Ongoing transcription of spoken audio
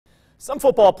Some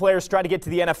football players try to get to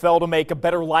the NFL to make a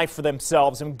better life for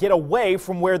themselves and get away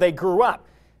from where they grew up.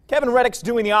 Kevin Reddick's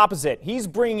doing the opposite. He's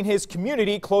bringing his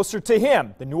community closer to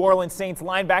him. The New Orleans Saints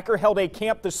linebacker held a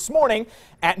camp this morning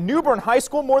at Bern High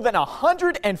School. More than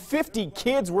 150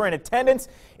 kids were in attendance.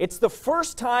 It's the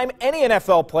first time any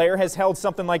NFL player has held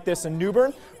something like this in New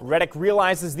Bern. Reddick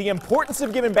realizes the importance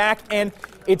of giving back, and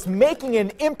it's making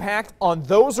an impact on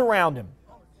those around him.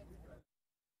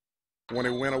 When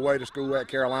he went away to school at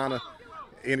Carolina,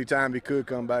 anytime he could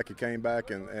come back, he came back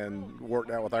and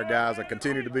worked out with our guys and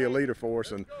continued to be a leader for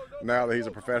us. And now that he's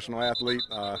a professional athlete,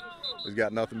 he's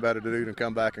got nothing better to do than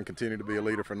come back and continue to be a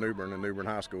leader for New Bern and Bern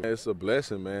High School. It's a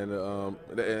blessing, man,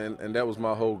 and that was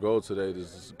my whole goal today, to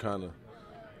just kind of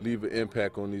leave an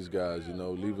impact on these guys, you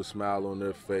know, leave a smile on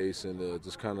their face and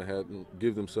just kind of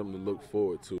give them something to look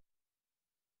forward to.